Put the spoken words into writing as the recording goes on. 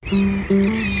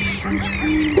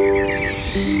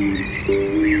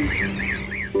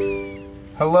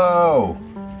Hello!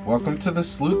 Welcome to the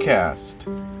Slewcast,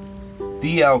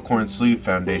 the Elkhorn Slough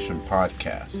Foundation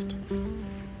podcast.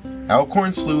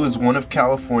 Elkhorn Slough is one of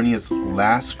California's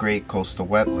last great coastal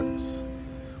wetlands.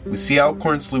 We see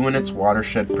Elkhorn Slough and its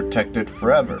watershed protected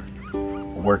forever, a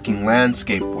working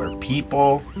landscape where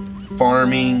people,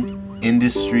 farming,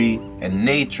 industry, and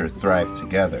nature thrive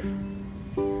together.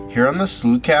 Here on the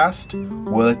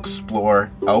Slewcast, we'll explore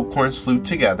Elkhorn Slough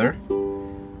together,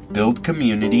 build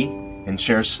community, and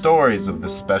share stories of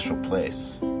this special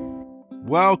place.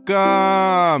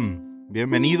 Welcome!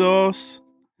 Bienvenidos!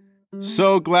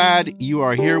 So glad you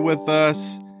are here with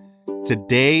us.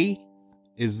 Today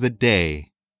is the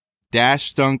day.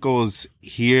 Dash Dunkel is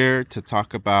here to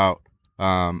talk about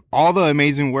all the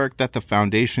amazing work that the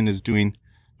foundation is doing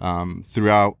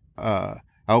throughout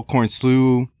Elkhorn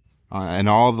Slough and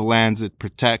all the lands it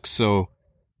protects. So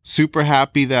super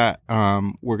happy that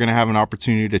we're going to have an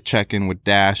opportunity to check in with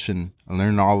Dash and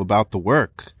learn all about the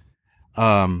work.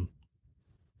 I'll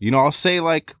say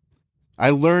I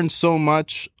learned so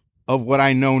much of what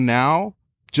I know now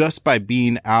just by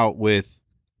being out with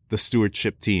the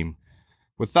stewardship team.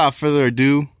 Without further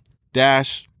ado,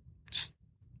 Dash,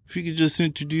 if you could just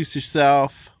introduce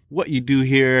yourself, what you do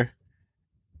here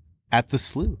at the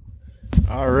Slough.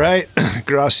 All right.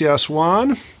 Gracias,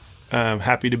 Juan. I'm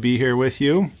happy to be here with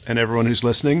you and everyone who's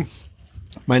listening.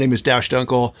 My name is Dash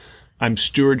Dunkel. I'm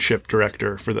Stewardship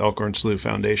Director for the Elkhorn Slough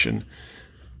Foundation,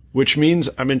 which means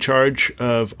I'm in charge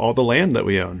of all the land that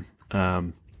we own.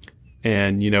 I'm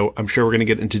sure we're going to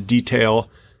get into detail,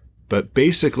 but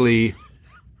basically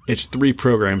it's 3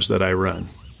 programs that I run.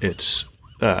 It's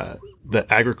the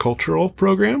agricultural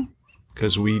program,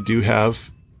 because we do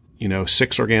have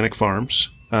 6 organic farms.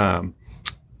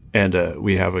 And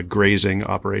we have a grazing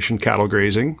operation, cattle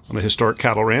grazing, on a historic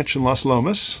cattle ranch in Las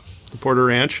Lomas, the Porter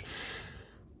Ranch.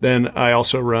 Then I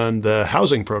also run the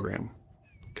housing program,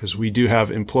 because we do have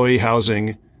employee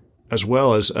housing as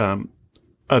well as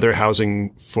other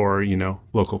housing for,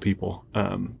 local people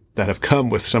that have come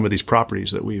with some of these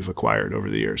properties that we've acquired over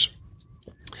the years.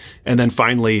 And then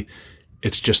finally,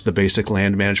 it's just the basic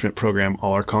land management program,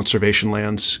 all our conservation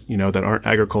lands, that aren't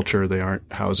agriculture, they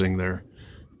aren't housing, they're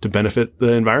to benefit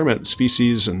the environment,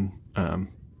 species, and,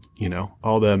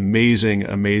 all the amazing,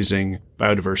 amazing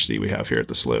biodiversity we have here at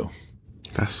the Slough.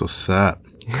 That's what's up.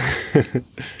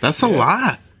 That's a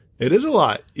lot. It is a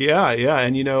lot. Yeah.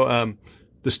 And,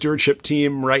 the stewardship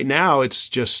team right now, it's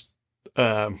just,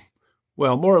 more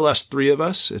or less 3 of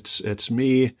us. It's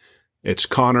me, it's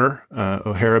Connor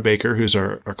O'Hara Baker, who's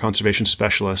our conservation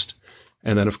specialist.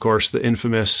 And then, of course, the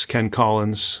infamous Ken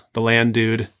Collins, the land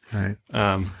dude. Right.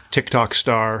 TikTok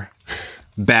star.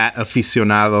 Bat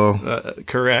aficionado.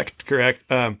 Correct.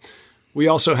 We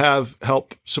also have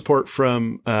help support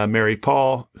from Mary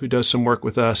Paul, who does some work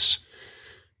with us.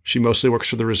 She mostly works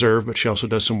for the reserve, but she also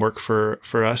does some work for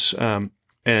us.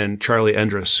 And Charlie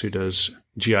Endress, who does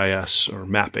GIS or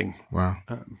mapping. Wow.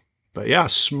 But yeah,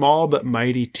 small but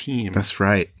mighty team. That's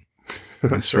right.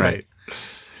 That's right.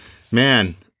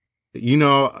 Man,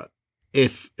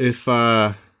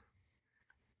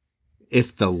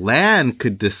 if the land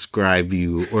could describe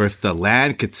you, or if the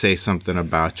land could say something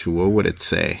about you, what would it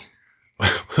say?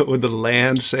 What would the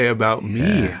land say about me?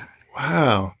 Yeah.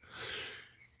 Wow.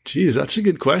 Geez, that's a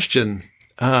good question.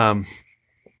 The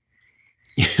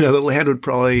land would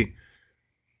probably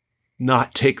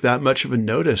not take that much of a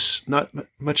notice, not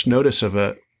much notice of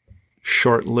a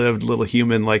short-lived little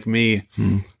human like me.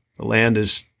 The land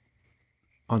is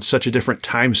on such a different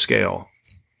time scale.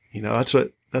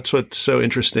 That's what's so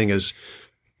interesting is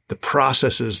the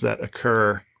processes that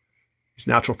occur. These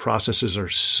natural processes are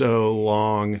so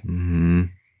long.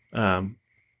 Mm-hmm.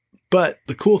 But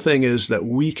the cool thing is that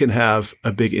we can have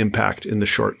a big impact in the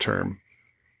short term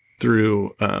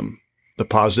through the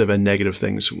positive and negative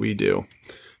things we do.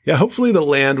 Yeah, hopefully the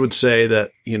land would say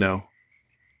that,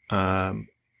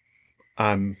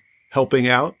 I'm helping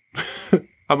out.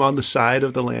 I'm on the side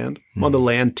of the land. I'm on the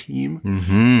land team.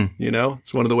 Mm-hmm.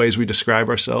 It's one of the ways we describe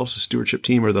ourselves, the stewardship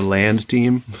team or the land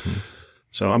team. Mm-hmm.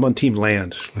 So I'm on team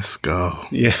land. Let's go.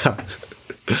 Yeah.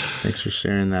 Thanks for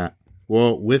sharing that.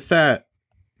 Well, with that,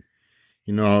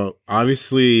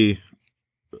 obviously,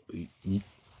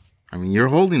 you're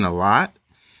holding a lot,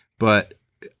 but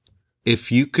if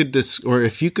you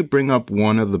could bring up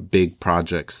one of the big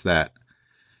projects that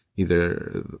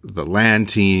either the land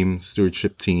team,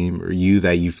 stewardship team, or you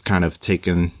that you've kind of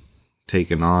taken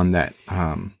on that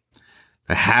that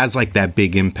has that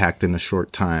big impact in a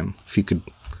short time. If you could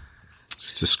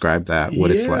just describe that, what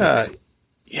it's like.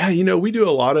 Yeah, we do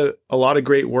a lot of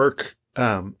great work.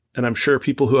 And I'm sure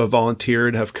people who have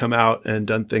volunteered have come out and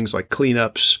done things like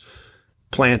cleanups,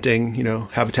 planting,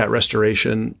 habitat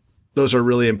restoration. Those are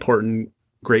really important,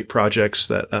 great projects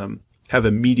that have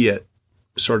immediate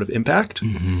sort of impact.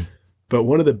 Mm-hmm. But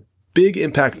one of the big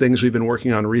impact things we've been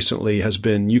working on recently has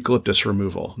been eucalyptus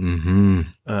removal.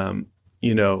 Mm-hmm.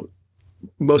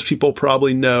 Most people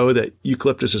probably know that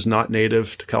eucalyptus is not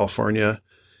native to California.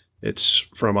 It's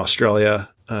from Australia.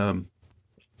 And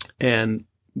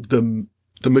the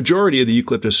majority of the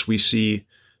eucalyptus we see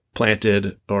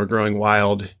planted or growing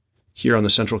wild here on the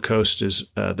Central Coast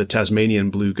is the Tasmanian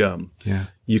blue gum,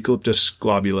 Eucalyptus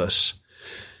globulus.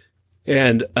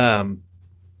 And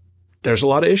there's a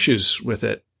lot of issues with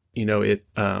it. It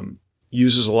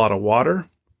uses a lot of water.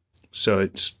 So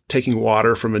it's taking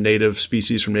water from a native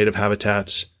species, from native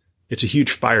habitats. It's a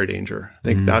huge fire danger. I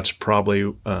think that's probably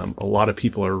a lot of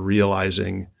people are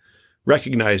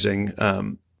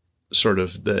recognizing sort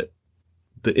of the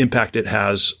impact it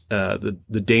has,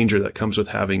 the danger that comes with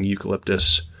having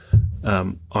eucalyptus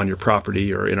on your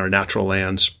property or in our natural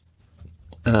lands.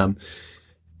 And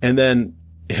then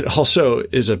it also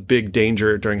is a big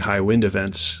danger during high wind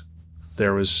events.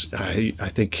 There was, I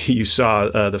think you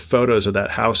saw the photos of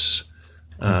that house.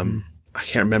 I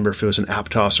can't remember if it was in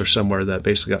Aptos or somewhere that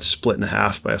basically got split in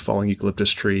half by a falling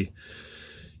eucalyptus tree.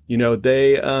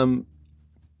 They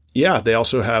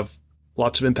also have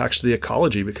lots of impacts to the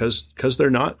ecology because they're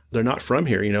not from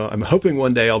here. I'm hoping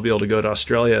one day I'll be able to go to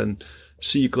Australia and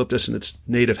see eucalyptus in its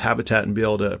native habitat and be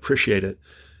able to appreciate it.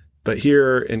 But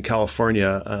here in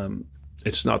California,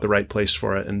 it's not the right place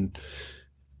for it.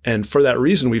 And for that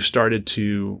reason, we've started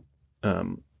to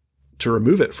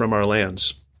remove it from our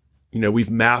lands. We've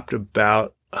mapped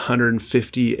about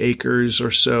 150 acres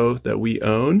or so that we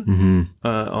own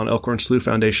on Elkhorn Slough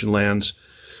Foundation lands.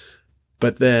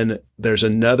 But then there's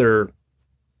another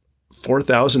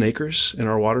 4,000 acres in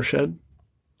our watershed.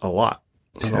 A lot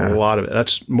of it.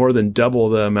 That's more than double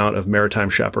the amount of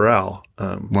maritime chaparral.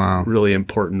 Wow. Really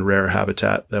important rare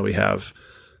habitat that we have.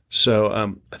 So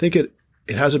I think it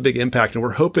has a big impact, and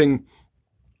we're hoping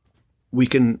we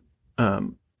can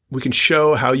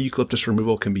show how eucalyptus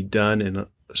removal can be done in a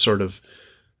sort of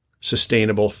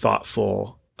sustainable,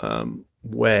 thoughtful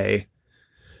way.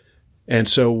 And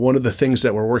so one of the things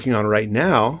that we're working on right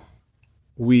now,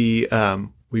 we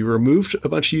removed a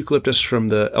bunch of eucalyptus from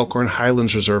the Elkhorn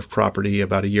Highlands Reserve property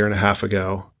about 1.5 years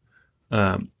ago.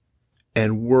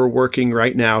 And we're working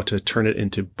right now to turn it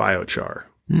into biochar.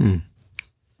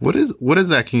 What is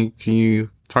that? Can you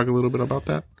talk a little bit about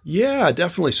that? Yeah,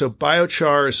 definitely. So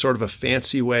biochar is sort of a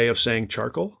fancy way of saying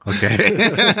charcoal. Okay.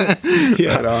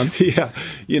 Yeah. Right on. Yeah.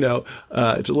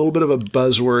 It's a little bit of a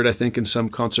buzzword, I think, in some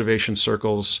conservation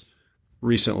circles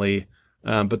recently.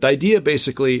 But the idea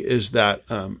basically is that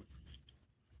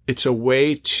it's a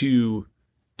way to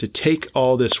take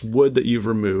all this wood that you've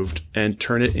removed and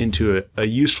turn it into a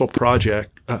useful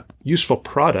product,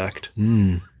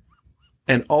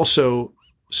 and also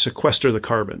sequester the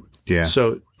carbon. Yeah.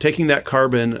 So taking that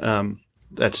carbon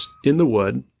that's in the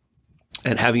wood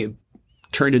and having it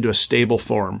turned into a stable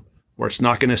form where it's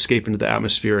not going to escape into the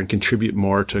atmosphere and contribute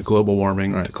more to global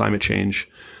warming, to climate change.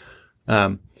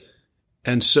 And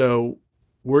so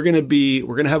we're going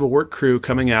to have a work crew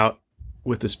coming out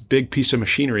with this big piece of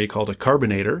machinery called a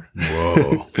carbonator.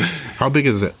 Whoa. How big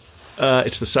is it?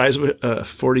 It's the size of a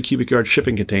 40 cubic yard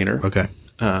shipping container. Okay.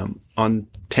 On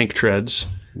tank treads.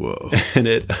 Whoa. And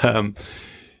it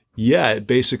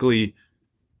basically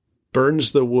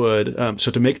burns the wood.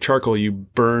 So to make charcoal, you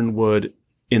burn wood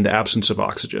in the absence of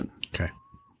oxygen. Okay.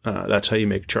 That's how you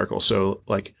make charcoal. So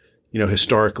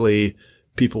historically,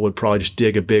 people would probably just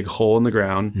dig a big hole in the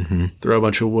ground, throw a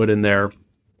bunch of wood in there,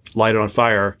 light it on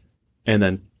fire, and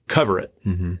then cover it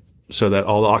so that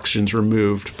all the oxygen's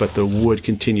removed, but the wood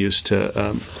continues to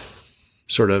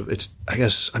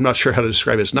I'm not sure how to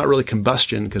describe it. It's not really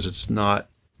combustion because there's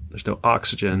no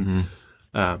oxygen.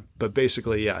 But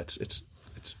basically, it's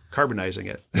carbonizing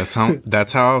it.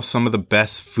 That's how some of the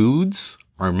best foods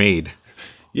are made.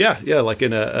 Yeah, like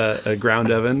in a ground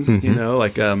oven,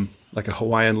 like a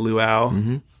Hawaiian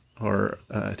luau, or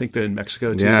I think that in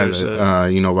Mexico too. Yeah,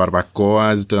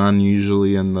 barbacoa is done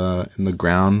usually in the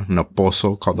ground in a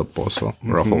pozo, called a pozo,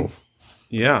 or a hole.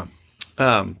 Yeah.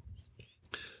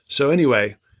 So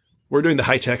anyway, we're doing the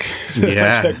high tech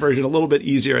version, a little bit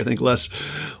easier, I think, less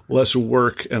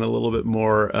work and a little bit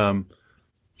more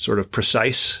sort of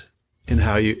precise in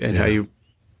how you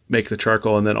make the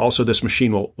charcoal, and then also this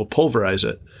machine will pulverize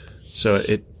it, so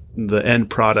the end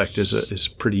product is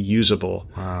pretty usable.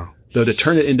 Wow! Though to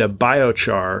turn it into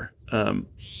biochar,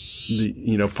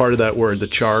 part of that word, the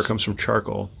char, comes from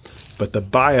charcoal, but the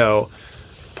bio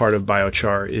part of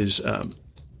biochar is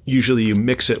usually you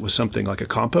mix it with something like a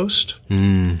compost,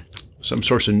 some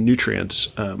source of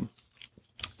nutrients,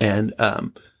 and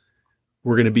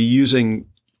we're going to be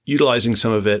utilizing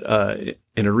some of it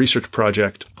in a research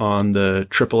project on the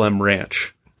Triple M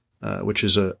Ranch, which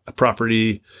is a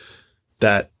property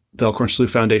that the Elkhorn Slough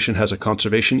Foundation has a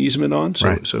conservation easement on.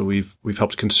 So we've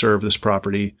helped conserve this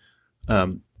property.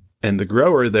 And the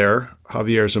grower there,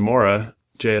 Javier Zamora,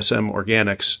 JSM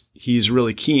Organics, he's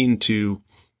really keen to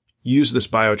use this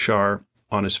biochar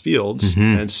on his fields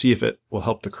and see if it will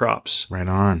help the crops. Right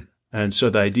on. And so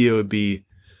the idea would be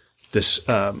this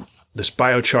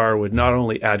biochar would not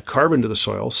only add carbon to the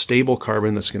soil, stable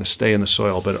carbon that's going to stay in the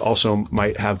soil, but it also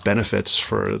might have benefits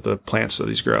for the plants that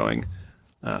he's growing,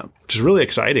 which is really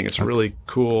exciting. It's a really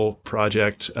cool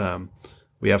project.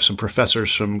 We have some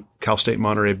professors from Cal State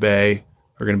Monterey Bay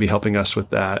who are going to be helping us with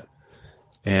that.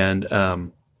 And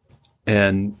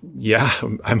yeah,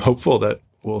 I'm hopeful that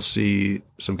we'll see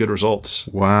some good results.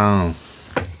 Wow.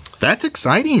 That's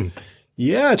exciting.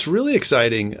 Yeah, it's really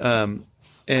exciting.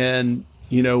 And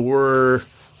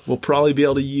we'll probably be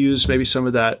able to use maybe some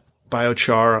of that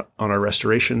biochar on our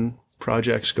restoration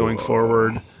projects going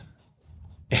forward.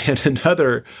 And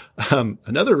another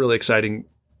really exciting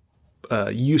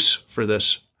use for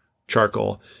this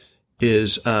charcoal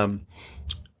is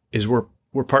we're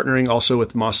partnering also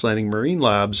with Moss Landing Marine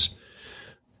Labs,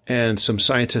 and some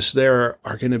scientists there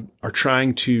are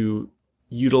trying to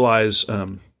utilize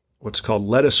what's called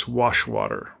lettuce wash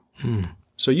water.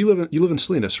 So you live in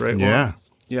Salinas, right? Yeah.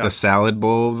 Yeah. The salad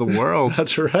bowl of the world.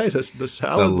 That's right. The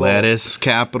salad bowl. The lettuce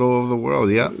capital of the world.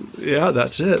 Yeah. Yeah,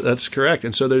 that's it. That's correct.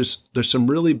 And so there's some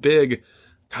really big,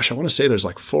 I want to say there's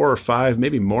like 4 or 5,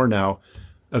 maybe more now,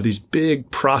 of these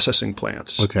big processing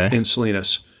plants in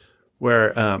Salinas,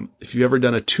 where if you've ever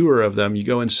done a tour of them, you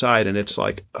go inside and it's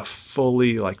like a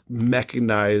fully like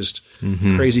mechanized,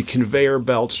 crazy conveyor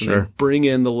belts, and they bring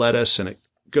in the lettuce and it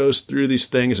goes through these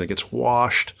things and it gets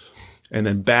washed and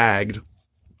then bagged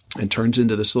and turns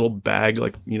into this little bag,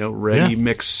 like, ready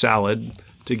mixed salad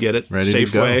to get it ready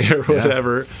Safeway or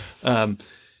whatever.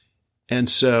 And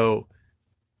so,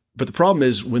 but the problem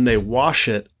is when they wash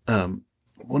it, one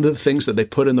of the things that they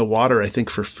put in the water, I think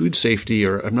for food safety,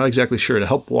 or I'm not exactly sure, to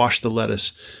help wash the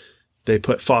lettuce, they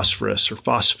put phosphorus or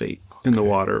phosphate in the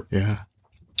water. Yeah.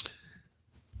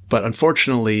 But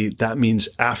unfortunately, that means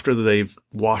after they've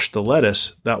washed the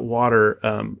lettuce, that water,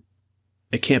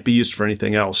 it can't be used for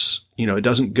anything else. It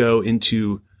doesn't go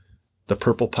into the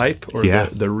purple pipe or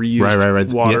the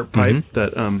reused water pipe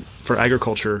that for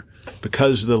agriculture,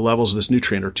 because the levels of this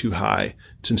nutrient are too high.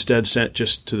 It's instead sent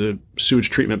just to the sewage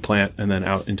treatment plant and then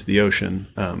out into the ocean.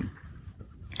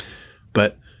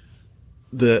 But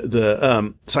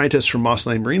the scientists from Moss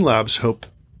Landing Marine Labs hope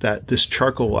that this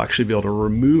charcoal will actually be able to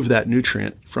remove that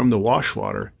nutrient from the wash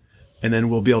water, and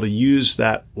then we'll be able to use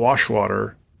that wash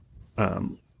water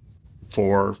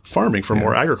for farming, for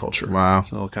more agriculture. Wow.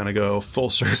 So it'll kind of go full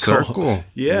circle.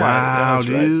 Yeah. Wow,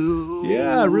 dude. Right.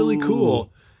 Yeah, really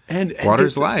cool. And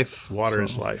water's life. Water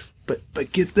is life. But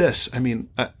get this. I mean,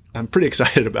 I'm pretty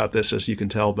excited about this, as you can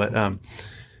tell, but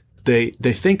they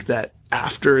think that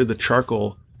after the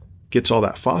charcoal gets all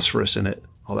that phosphorus in it,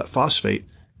 all that phosphate,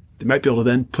 they might be able to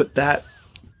then put that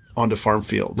onto farm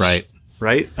fields.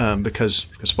 Right? Because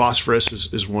phosphorus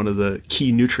is one of the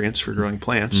key nutrients for growing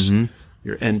plants.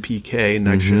 Your NPK,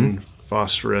 nitrogen,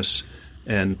 phosphorus,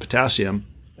 and potassium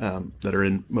that are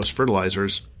in most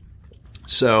fertilizers.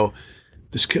 So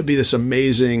this could be this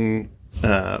amazing,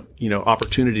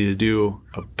 opportunity to do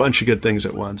a bunch of good things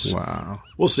at once. Wow.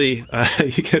 We'll see.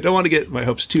 You don't want to get my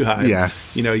hopes too high. Yeah.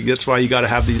 That's why you got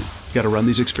to run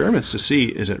these experiments to see,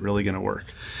 is it really going to work?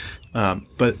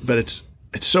 But it's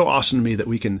so awesome to me that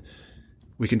we can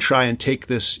try and take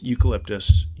this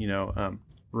eucalyptus,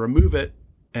 remove it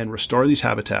and restore these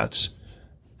habitats,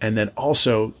 and then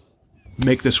also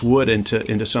make this wood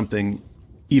into something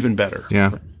even better.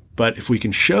 Yeah. But if we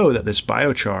can show that this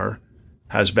biochar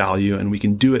has value and we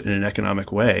can do it in an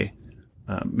economic way,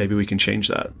 maybe we can change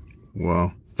that.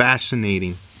 Wow.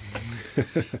 Fascinating.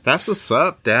 That's what's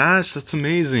up, Dash. That's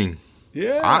amazing.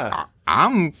 Yeah.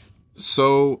 I'm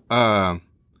so, I'm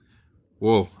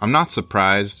not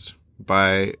surprised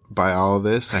by all of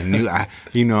this. I knew,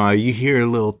 you hear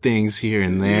little things here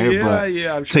and there, but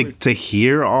I'm sure to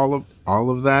hear all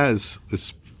of that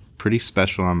is pretty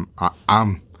special.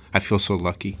 I feel so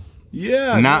lucky.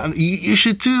 Yeah. You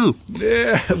should too.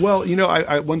 Yeah. Well,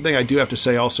 I one thing I do have to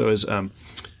say also is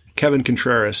Kevin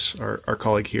Contreras, our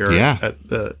colleague here at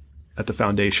the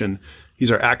foundation,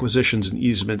 he's our acquisitions and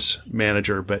easements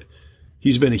manager, but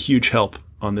he's been a huge help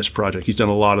on this project. He's done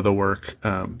a lot of the work.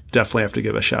 Definitely have to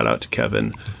give a shout out to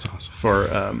Kevin. That's awesome.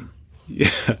 For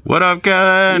What up,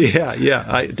 Kevin? Yeah.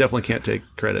 I definitely can't take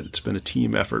credit. It's been a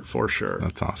team effort for sure.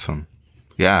 That's awesome.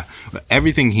 Yeah,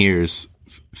 everything here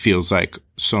feels like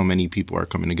so many people are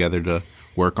coming together to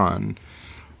work on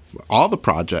all the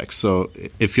projects. So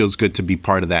it feels good to be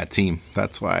part of that team.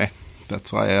 That's why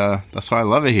I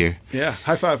love it here. Yeah,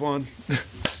 high five, Juan.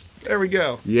 There we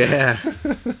go. Yeah.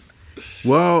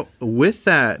 Well, with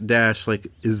that, Dash, like,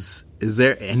 is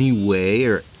there any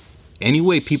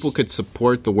way people could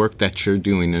support the work that you're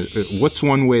doing? What's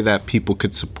one way that people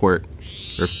could support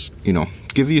or,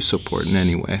 give you support in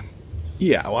any way?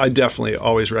 Yeah, well, I definitely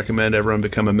always recommend everyone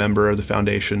become a member of the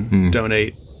foundation,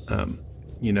 donate.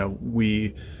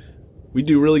 We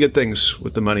do really good things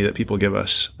with the money that people give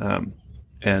us.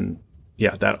 And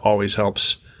yeah, that always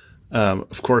helps.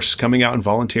 Of course, coming out and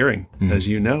volunteering, as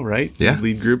you know, right? Yeah.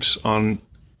 We lead groups on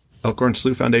Elkhorn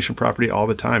Slough Foundation property all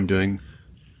the time, doing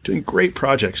great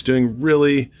projects, doing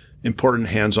really important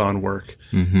hands-on work.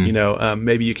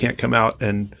 Maybe you can't come out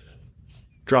and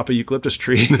drop a eucalyptus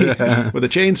tree with a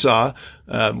chainsaw.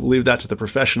 Leave that to the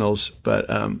professionals. But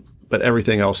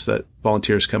everything else that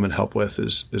volunteers come and help with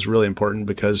is really important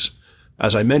because,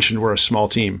 as I mentioned, we're a small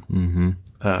team.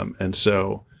 And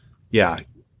so, yeah,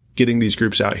 getting these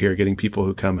groups out here, getting people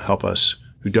who come help us,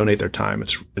 who donate their time,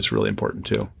 it's really important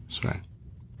too. That's right.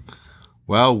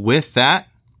 Well, with that,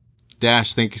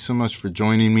 Dash, thank you so much for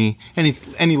joining me.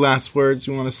 Any last words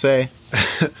you want to say?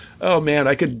 Oh man,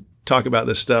 I could talk about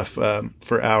this stuff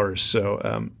for hours.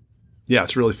 So yeah,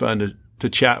 it's really fun to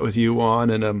chat with you, Juan.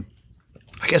 And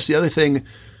I guess the other thing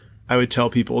I would tell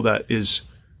people that is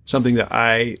something that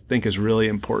I think is really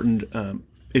important,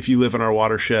 if you live in our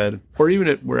watershed or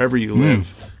even wherever you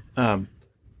live,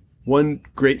 one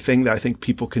great thing that I think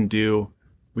people can do,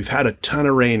 we've had a ton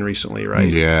of rain recently, right?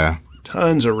 Yeah.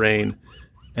 Tons of rain.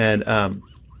 And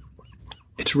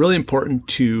it's really important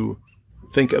to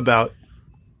think about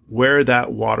where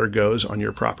that water goes on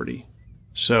your property.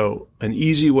 So an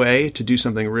easy way to do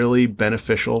something really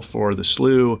beneficial for the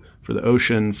slough, for the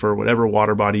ocean, for whatever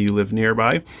water body you live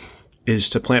nearby, is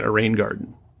to plant a rain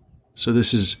garden. So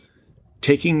this is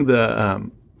taking the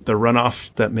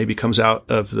runoff that maybe comes out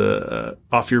of the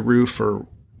off your roof or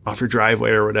off your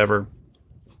driveway or whatever,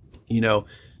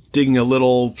 digging a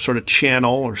little sort of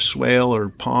channel or swale or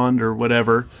pond or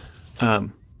whatever,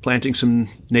 planting some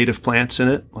native plants in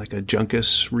it, like a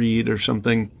juncus reed or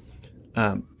something.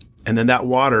 And then that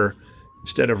water,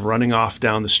 instead of running off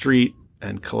down the street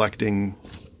and collecting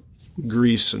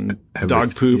grease and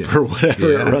dog poop or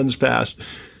whatever it runs past,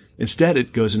 instead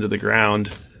it goes into the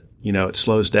ground. It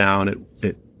slows down.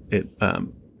 It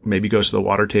maybe goes to the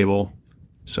water table.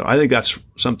 So I think that's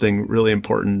something really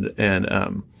important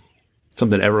and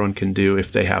something everyone can do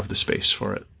if they have the space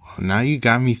for it. Well, now you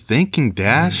got me thinking,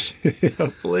 Dash.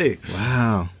 Hopefully.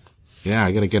 Wow. Yeah,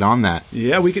 I got to get on that.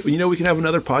 Yeah, we can have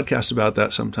another podcast about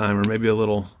that sometime, or maybe a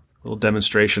little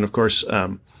demonstration. Of course,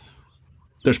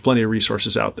 there's plenty of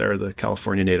resources out there. The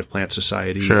California Native Plant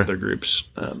Society and other groups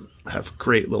have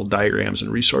great little diagrams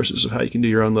and resources of how you can do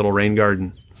your own little rain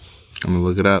garden. I'm going to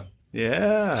look it up.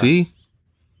 Yeah. See?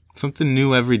 Something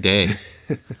new every day.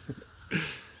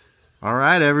 All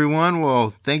right, everyone.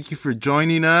 Well, thank you for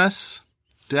joining us.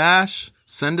 Dash,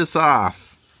 send us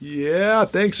off. Yeah,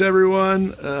 thanks,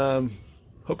 everyone.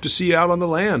 Hope to see you out on the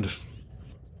land.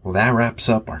 Well, that wraps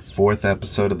up our 4th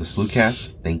episode of the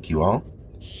Sleuthcast. Thank you all.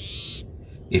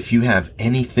 If you have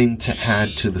anything to add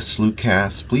to the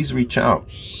Sleuthcast, please reach out.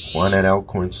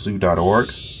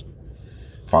 Juan@elkhornslough.org.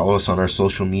 Follow us on our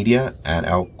social media at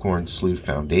Elkhorn Slough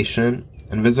Foundation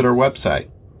and visit our website,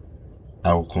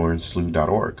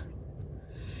 elkhornslough.org.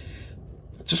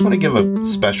 I just want to give a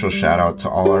special shout out to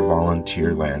all our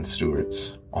volunteer land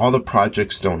stewards. All the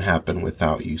projects don't happen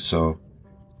without you, so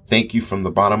thank you from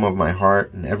the bottom of my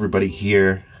heart and everybody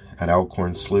here at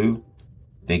Elkhorn Slough.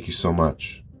 Thank you so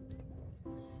much.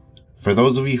 For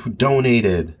those of you who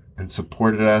donated and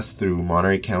supported us through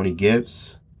Monterey County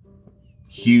Gives,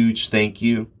 huge thank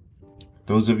you.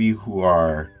 Those of you who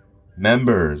are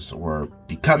members or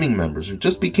becoming members or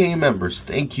just became members,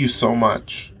 thank you so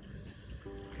much.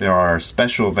 There are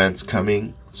special events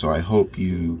coming, so I hope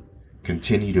you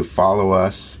continue to follow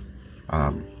us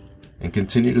and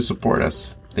continue to support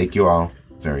us. Thank you all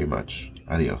very much.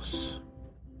 Adios.